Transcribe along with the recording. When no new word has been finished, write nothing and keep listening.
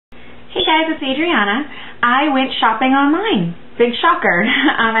guys, it's Adriana. I went shopping online. Big shocker.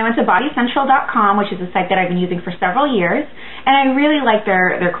 I went to bodycentral.com, which is a site that I've been using for several years, and I really like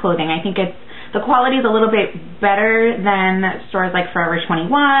their clothing. I think the quality is a little bit better than stores like Forever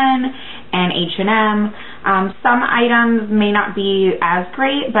 21 and H&M. Some items may not be as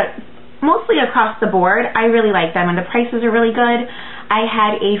great, but mostly across the board, I really like them, and the prices are really good. I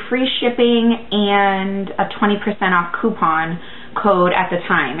had a free shipping and a 20% off coupon code at the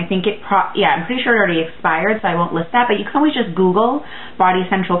time. I think I'm pretty sure it already expired, so I won't list that, but you can always just Google Body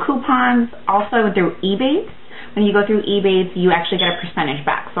Central coupons. Also through Ebates. When you go through Ebates, you actually get a percentage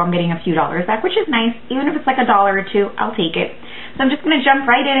back, so I'm getting a few dollars back, which is nice. Even if it's like $1 or $2, I'll take it. So I'm just going to jump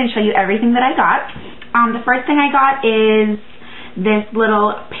right in and show you everything that I got. The first thing I got is this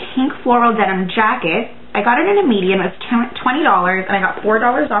little pink floral denim jacket. I got it in a medium. It was $20, and I got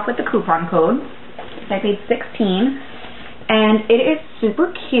 $4 off with the coupon code. So I paid $16. And it is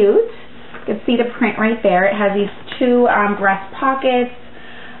super cute. You can see the print right there. It has these two breast pockets.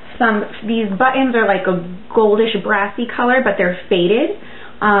 These buttons are like a goldish brassy color, but they're faded.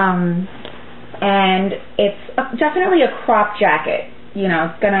 And it's definitely a crop jacket. You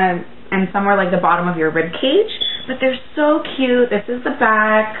know, it's gonna end somewhere like the bottom of your rib cage. But they're so cute. This is the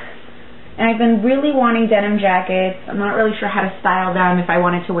back. And I've been really wanting denim jackets. I'm not really sure how to style them if I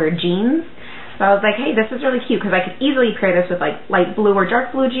wanted to wear jeans. So I was like, hey, this is really cute, because I could easily pair this with like light blue or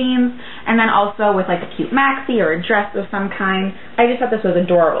dark blue jeans, and then also with like a cute maxi or a dress of some kind. I just thought this was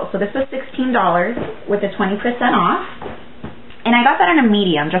adorable. So this was $16 with a 20% off. And I got that in a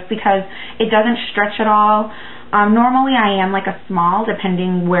medium just because it doesn't stretch at all. Normally I am like a small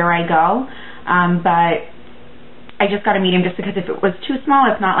depending where I go, but I just got a medium just because if it was too small,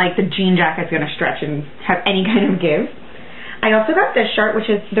 it's not like the jean jacket's going to stretch and have any kind of give. I also got this shirt, which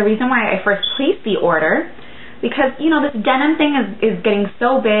is the reason why I first placed the order, because, you know, this denim thing is getting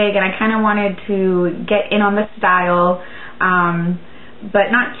so big, and I kind of wanted to get in on the style,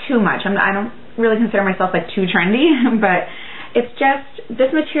 but not too much. I don't really consider myself like too trendy, but it's just, this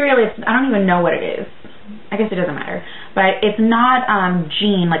material is, I don't even know what it is. I guess it doesn't matter. But it's not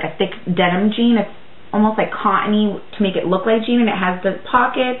jean, like a thick denim jean. It's almost like cottony to make it look like jean, and it has the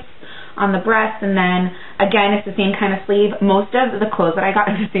pockets on the breast, and then again it's the same kind of sleeve. Most of the clothes that I got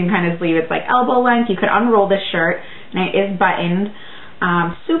is the same kind of sleeve. It's like elbow length. You could unroll this shirt, and it is buttoned.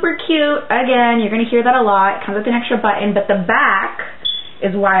 Super cute. Again, you're going to hear that a lot. It comes with an extra button, but the back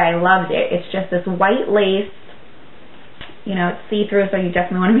is why I loved it. It's just this white lace. You know, it's see-through, so you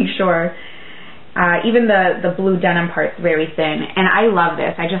definitely want to be sure. Even the blue denim part's very thin, and I love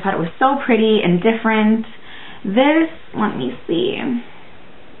this. I just thought it was so pretty and different. This, let me see.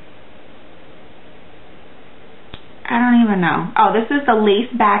 I don't even know. Oh, this is the lace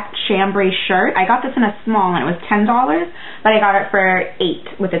back chambray shirt. I got this in a small, and it was $10, but I got it for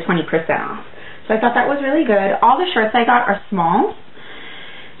 $8 with a 20% off. So I thought that was really good. All the shirts I got are smalls.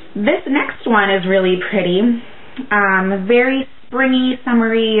 This next one is really pretty. Very springy,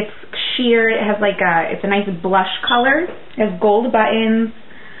 summery. It's sheer. It has like it's a nice blush color. It has gold buttons.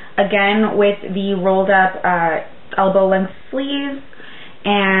 Again, with the rolled up elbow length sleeves,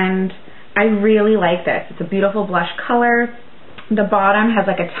 and I really like this. It's a beautiful blush color. The bottom has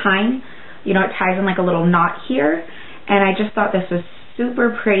like a tie, you know, it ties in like a little knot here, and I just thought this was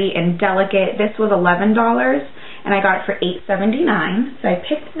super pretty and delicate. This was $11, and I got it for $8.79, so I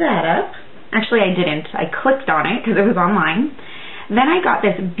picked that up. Actually, I didn't. I clicked on it because it was online. Then I got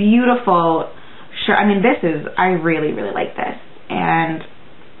this beautiful shirt. I mean, I really, really like this, and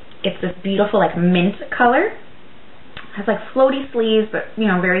it's this beautiful like mint color. Has like floaty sleeves, but,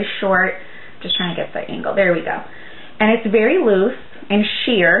 you know, very short. Just trying to get the angle. There we go. And it's very loose and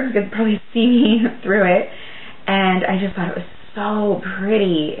sheer. You could probably see me through it. And I just thought it was so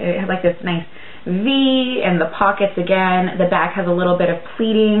pretty. It had like this nice V, and the pockets again. The back has a little bit of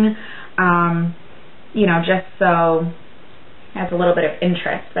pleating, you know, just so it has a little bit of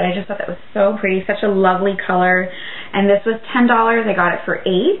interest. But I just thought that was so pretty. Such a lovely color. And this was $10. I got it for $8.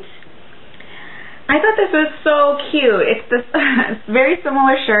 I thought this was so cute. It's this very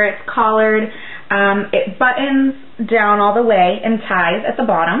similar shirt. It's collared. It buttons down all the way and ties at the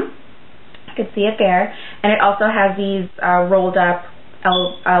bottom. You can see it there. And it also has these rolled up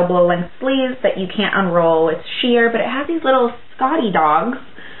elbow length sleeves that you can't unroll. It's sheer, but it has these little Scotty dogs,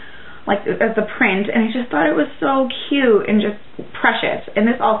 like as the print, and I just thought it was so cute and just precious. And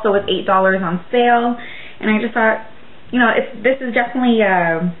this also was $8 on sale, and I just thought, you know, this is definitely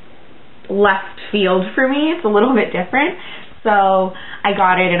left field for me. It's a little bit different, so I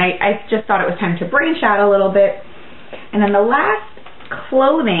got it, and I just thought it was time to branch out a little bit. And then the last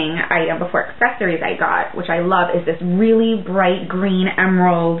clothing item before accessories I got, which I love, is this really bright green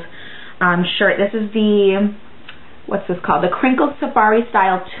emerald shirt. This is the, what's this called? The crinkled safari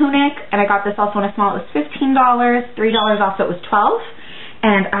style tunic, and I got this also in a small. It was $15, $3 off, so it was $12.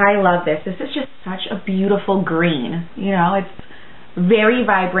 And I love this. This is just such a beautiful green. You know, it's very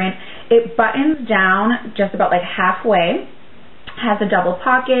vibrant. It buttons down just about like halfway. Has a double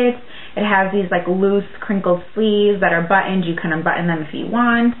pocket. It has these like loose crinkled sleeves that are buttoned. You can unbutton them if you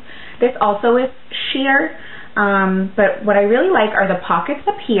want. This also is sheer, but what I really like are the pockets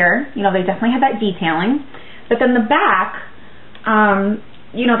up here. You know, they definitely have that detailing. But then the back,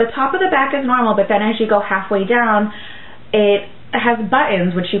 you know, the top of the back is normal, but then as you go halfway down, it has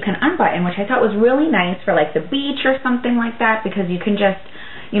buttons which you can unbutton, which I thought was really nice for like the beach or something like that, because you can just,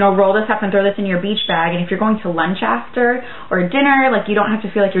 you know, roll this up and throw this in your beach bag, and if you're going to lunch after or dinner, like, you don't have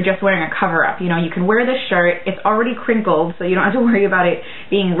to feel like you're just wearing a cover-up. You know, you can wear this shirt. It's already crinkled, so you don't have to worry about it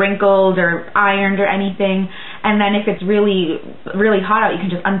being wrinkled or ironed or anything. And then if it's really, really hot out, you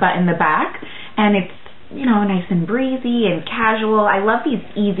can just unbutton the back, and it's, you know, nice and breezy and casual. I love these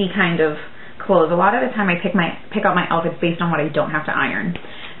easy kind of clothes. A lot of the time I pick out my outfits based on what I don't have to iron.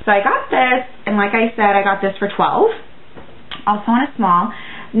 So I got this, and like I said, I got this for $12, also in a small.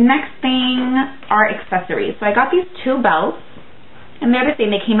 Next thing are accessories. So I got these two belts, and they're the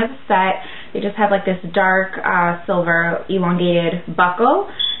same. They came as a set. They just have like this dark silver elongated buckle,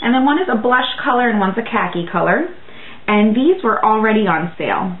 and then one is a blush color and one's a khaki color. And these were already on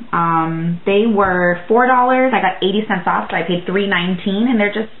sale. They were $4. I got 80 cents off, so I paid $3.19, and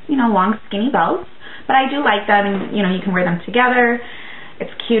they're just, you know, long skinny belts. But I do like them, and you know, you can wear them together.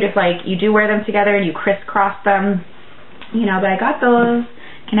 It's cute if like you do wear them together and you crisscross them, you know. But I got those.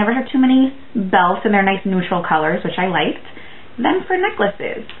 Can never have too many belts, and they're nice neutral colors, which I liked. Then for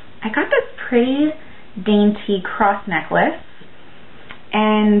necklaces, I got this pretty dainty cross necklace,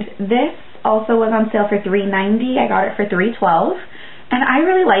 and this also was on sale for $3.90. I got it for $3.12, and I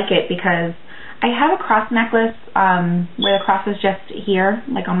really like it because I have a cross necklace where the cross is just here,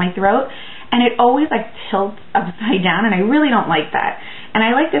 like on my throat, and it always like tilts upside down, and I really don't like that. And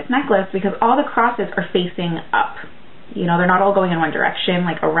I like this necklace because all the crosses are facing up. You know, they're not all going in one direction,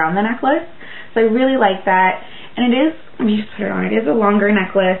 like around the necklace. So I really like that. And it is, let me just put it on, it is a longer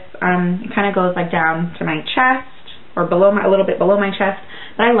necklace. It kind of goes like down to my chest, or below a little bit below my chest.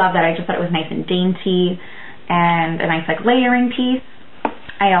 But I love that. I just thought it was nice and dainty and a nice like layering piece.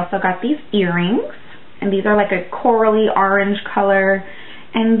 I also got these earrings, and these are like a corally orange color.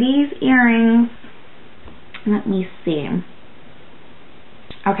 And these earrings, let me see.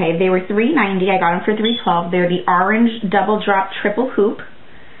 Okay, they were $3.90. I got them for $3.12. They're the orange double drop triple hoop.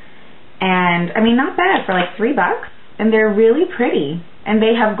 And, I mean, not bad for like $3. And they're really pretty. And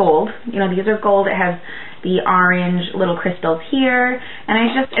they have gold. You know, these are gold. It has the orange little crystals here. And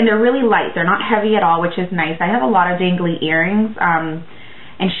they're really light. They're not heavy at all, which is nice. I have a lot of dangly earrings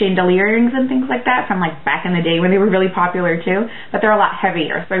and chandelier earrings and things like that from like back in the day when they were really popular too. But they're a lot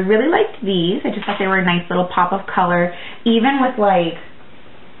heavier. So I really liked these. I just thought they were a nice little pop of color. Even with like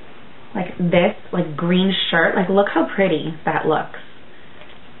this like green shirt, like look how pretty that looks.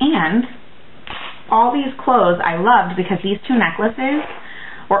 And all these clothes I loved because these two necklaces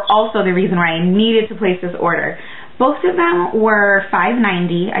were also the reason why I needed to place this order. Both of them were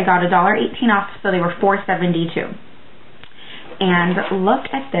 $5.90. I got $1.18 off, so they were $4.72. And look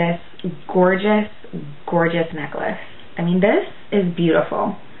at this gorgeous, gorgeous necklace. I mean, this is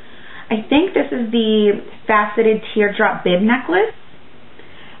beautiful. I think this is the faceted teardrop bib necklace.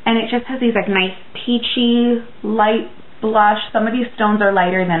 And it just has these like nice peachy, light blush. Some of these stones are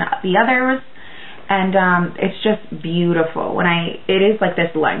lighter than the others. And it's just beautiful. It is like this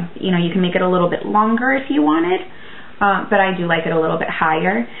length. You know, you can make it a little bit longer if you wanted. But I do like it a little bit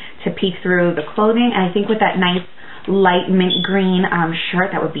higher to peek through the clothing. And I think with that nice light mint green shirt,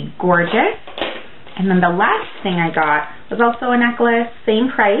 that would be gorgeous. And then the last thing I got was also a necklace,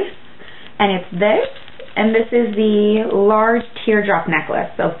 same price. And it's this. And this is the large teardrop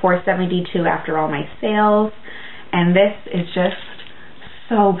necklace, so $4.72 after all my sales. And this is just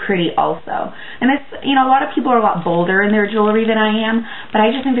so pretty also. And it's, you know, a lot of people are a lot bolder in their jewelry than I am, but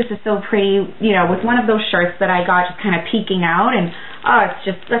I just think this is so pretty, you know, with one of those shirts that I got just kind of peeking out, and oh, it's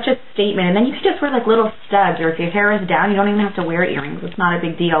just such a statement. And then you can just wear like little studs, or if your hair is down, you don't even have to wear earrings. It's not a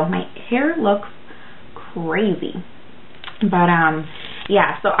big deal. My hair looks crazy. But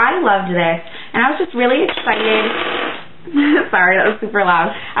yeah, so I loved this, and I was just really excited. Sorry, that was super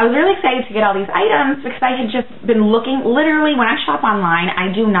loud. I was really excited to get all these items because I had just been looking. Literally, when I shop online, I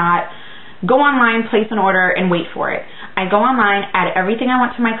do not go online, place an order, and wait for it. I go online, add everything I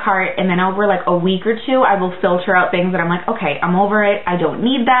want to my cart, and then over like a week or two, I will filter out things that I'm like, okay, I'm over it. I don't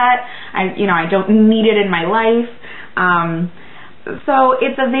need that. I don't need it in my life. So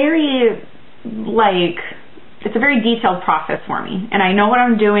it's a very, it's a very detailed process for me, and I know what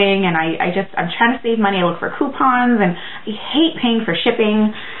I'm doing, and I'm trying to save money. I look for coupons, and I hate paying for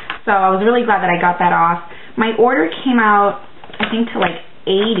shipping, so I was really glad that I got that off. My order came out, I think, to like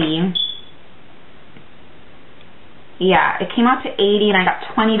 $80. Yeah, it came out to $80, and I got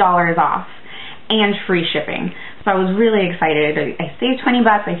 $20 off and free shipping. So I was really excited. I saved $20.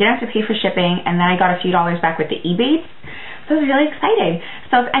 I didn't have to pay for shipping, and then I got a few dollars back with the Ebates. So I was really excited.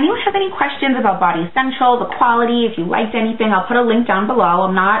 So if anyone has any questions about Body Essential, the quality, if you liked anything, I'll put a link down below.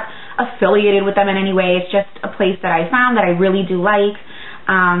 I'm not affiliated with them in any way. It's just a place that I found that I really do like.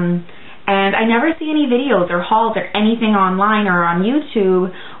 And I never see any videos or hauls or anything online or on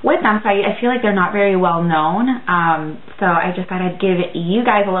YouTube with them, so I feel like they're not very well known. So I just thought I'd give you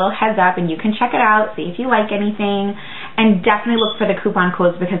guys a little heads up, and you can check it out, see if you like anything, and definitely look for the coupon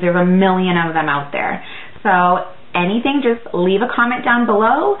codes because there's a million of them out there. So anything, just leave a comment down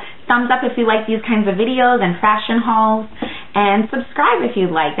below, thumbs up if you like these kinds of videos and fashion hauls, and subscribe if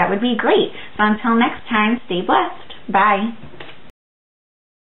you'd like. That would be great. So until next time, stay blessed. Bye.